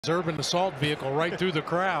Urban assault vehicle right through the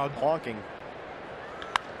crowd. Honking.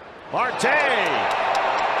 Marte! Say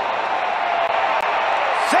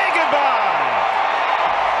goodbye!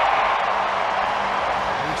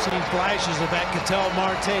 We've seen flashes of that Ketel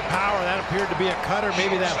Marte power. That appeared to be a cutter,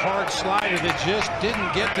 maybe that hard slider that just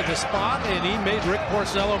didn't get to the spot, and he made Rick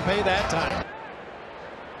Porcello pay that time.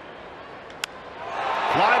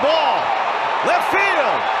 Fly ball! Left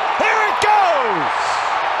field! Here it goes!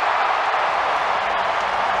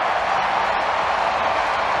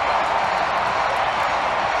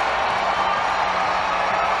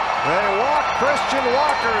 They walk Christian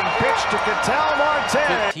Walker and pitch to Ketel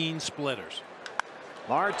Marte. 15 splitters.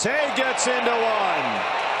 Marte gets into one.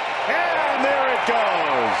 And there it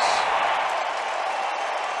goes.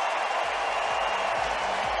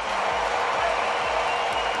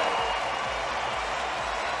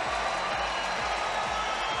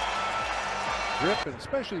 Grip and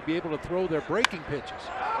especially be able to throw their breaking pitches.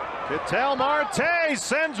 Ketel Marte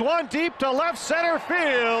sends one deep to left center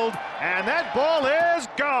field, and that ball is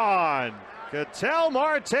gone. Ketel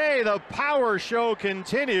Marte, the power show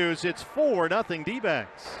continues. It's 4-0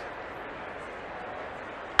 D-backs.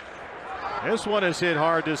 This one is hit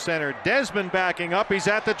hard to center. Desmond backing up. He's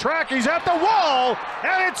at the track. He's at the wall,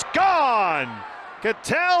 and it's gone.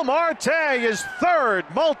 Ketel Marte, his third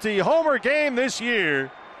multi-homer game this year.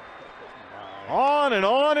 On and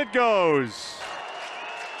on it goes.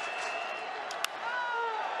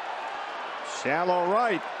 Shallow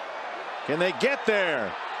right. Can they get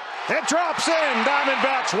there? It drops in.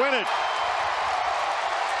 Diamondbacks win it.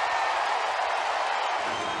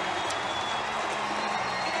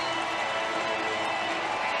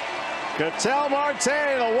 Ketel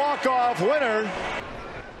Marte, the walk-off winner.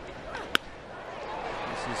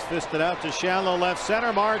 This is fisted out to shallow left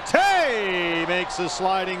center. Marte makes a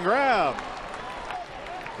sliding grab.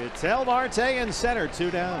 Ketel Marte in center,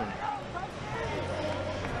 2 down.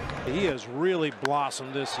 He has really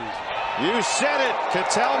blossomed this season. You said it,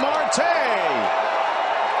 Ketel Marte.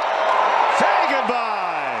 Say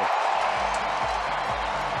goodbye.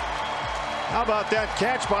 How about that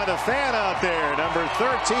catch by the fan out there? Number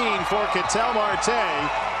 13 for Ketel Marte,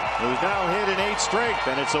 who's now hit in 8 straight,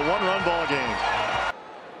 and it's a 1-run ball game.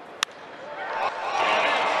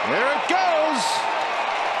 There it goes.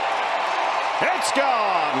 It's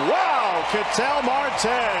gone. Wow, Ketel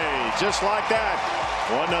Marte. Just like that.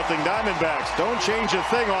 1-0 Diamondbacks. Don't change a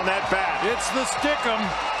thing on that bat. It's the stick'em.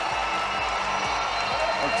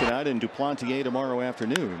 Tonight in Duplantier tomorrow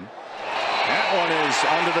afternoon. That one is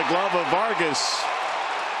under the glove of Vargas.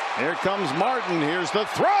 Here comes Martin. Here's the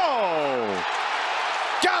throw.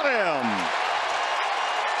 Got him.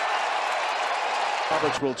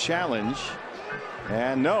 Roberts will challenge.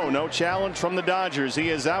 And no challenge from the Dodgers. He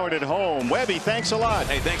is out at home. Webby, thanks a lot.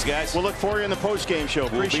 Hey, thanks, guys. We'll look for you in the post-game show.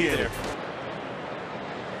 Appreciate it.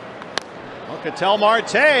 Ketel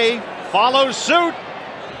Marte follows suit,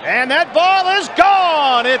 and that ball is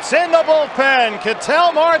gone. It's in the bullpen.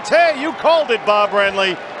 Ketel Marte, you called it, Bob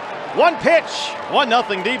Renly. 1 pitch,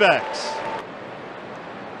 1-0 D-backs.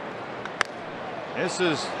 This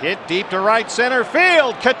is hit deep to right center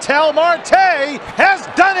field. Ketel Marte has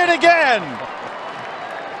done it again.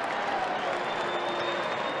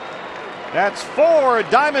 That's 4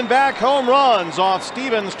 Diamondback home runs off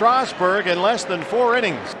Steven Strasburg in less than 4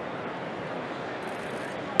 innings.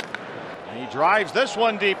 He drives this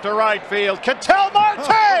one deep to right field. Ketel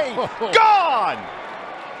Marte, gone!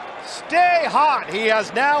 Stay hot. He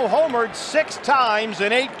has now homered 6 times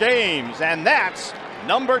in 8 games, and that's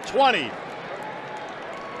number 20.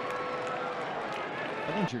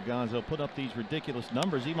 I think Gonzo put up these ridiculous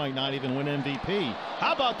numbers. He might not even win MVP.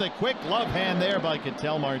 How about the quick glove hand there by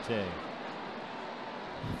Ketel Marte?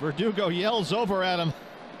 Verdugo yells over at him.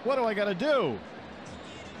 What do I got to do?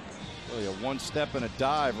 Really a 1-step and a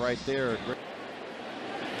dive right there.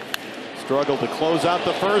 Struggled to close out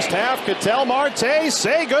the first half. Ketel Marte,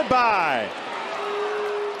 say goodbye.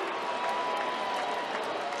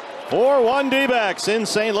 4-1 D-backs in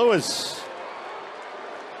St. Louis.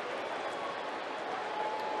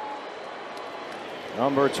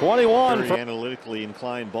 Number 21. Very analytically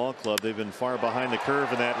inclined ball club. They've been far behind the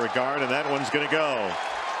curve in that regard, and that one's going to go.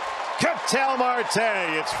 Ketel Marte,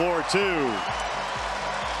 it's 4-2.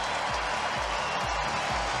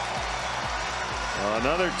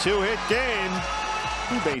 Another 2-hit game.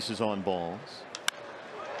 2 bases on balls.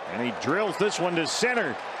 And he drills this one to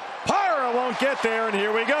center. Parra won't get there, and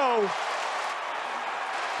here we go.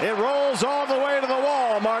 It rolls all the way to the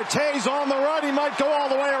wall. Marte's on the run. He might go all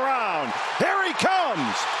the way around. Here he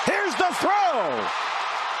comes. Here's the throw.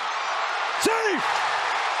 Safe.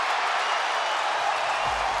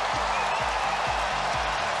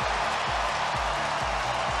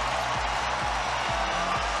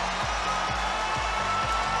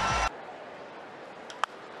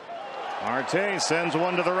 Marte sends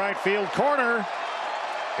one to the right field corner.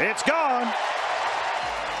 It's gone.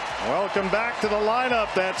 Welcome back to the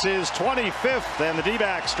lineup. That's his 25th, and the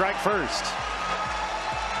D-backs strike first.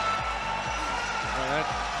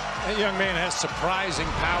 That young man has surprising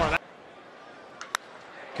power.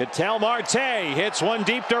 Ketel Marte hits one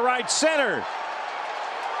deep to right center.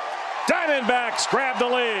 Diamondbacks grab the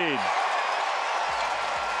lead.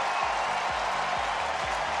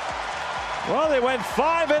 Well, they went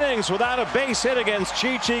 5 innings without a base hit against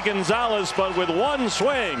Chichi Gonzalez, but with one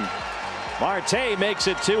swing, Marte makes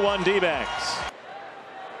it 2-1 D-backs.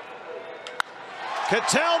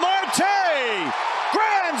 Ketel Marte,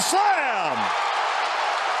 grand slam.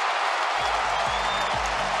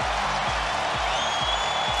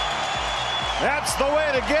 That's the way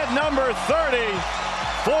to get number 30.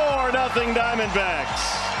 4-0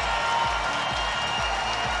 Diamondbacks.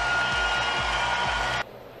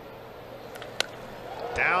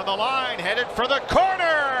 Down the line, headed for the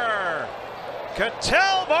corner.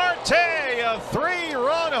 Ketel Marte, a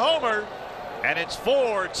 3-run homer, and it's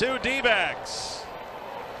 4-2 D-backs.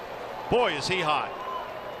 Boy, is he hot.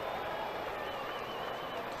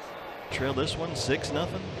 Trail this one 6-0.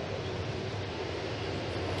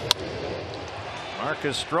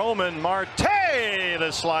 Marcus Stroman, Marte,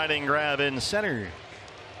 the sliding grab in center.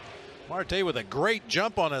 Marte with a great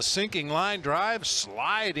jump on a sinking line drive,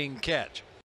 sliding catch.